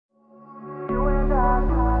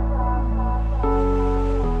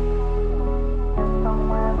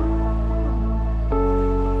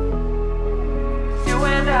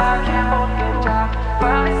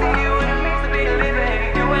Finally see you what it means to be living.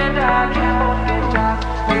 You and I can't both get jobs.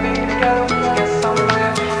 Maybe together we can get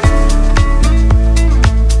somewhere.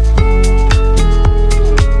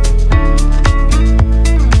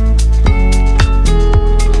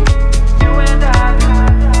 You and I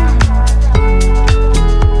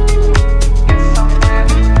get somewhere.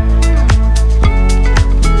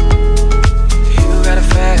 You got a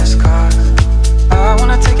fast car, I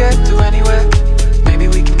wanna take it to anywhere. Maybe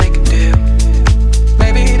we can make a deal.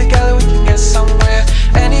 Maybe together we can get somewhere.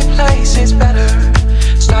 Any place is better.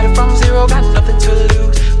 Started from zero, got nothing to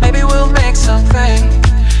lose. Maybe we'll make something.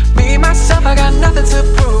 Me, myself, I got nothing to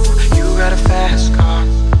prove. You got a fast car,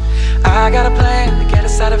 I got a plan to get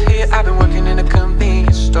us out of here. I've been working in a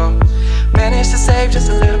convenience store. Managed to save just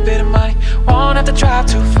a little bit of money. Won't have to drive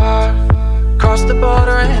too far. Cross the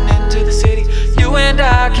border and into the city. You and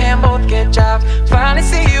I can both get jobs. Finally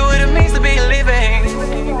see you what it means to be living.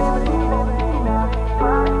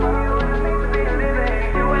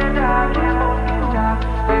 You and I can both get jobs.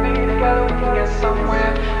 Maybe together we can get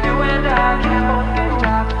somewhere. You and I can both get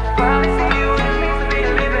jobs. Finally see you what it means to be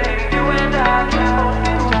living. You and I can both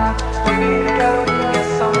get jobs. Maybe together we can get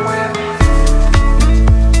somewhere.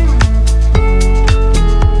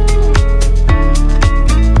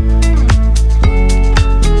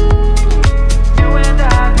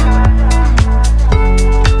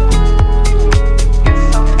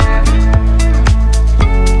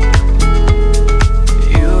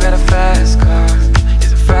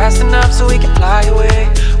 Enough so we can fly away.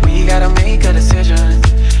 We gotta make a decision.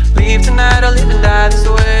 Leave tonight or live and die this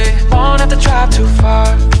way. Won't have to drive too far.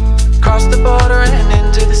 Cross the border and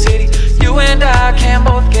into the city. You and I can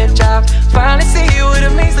both get jobs. Finally see what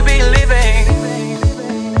it means to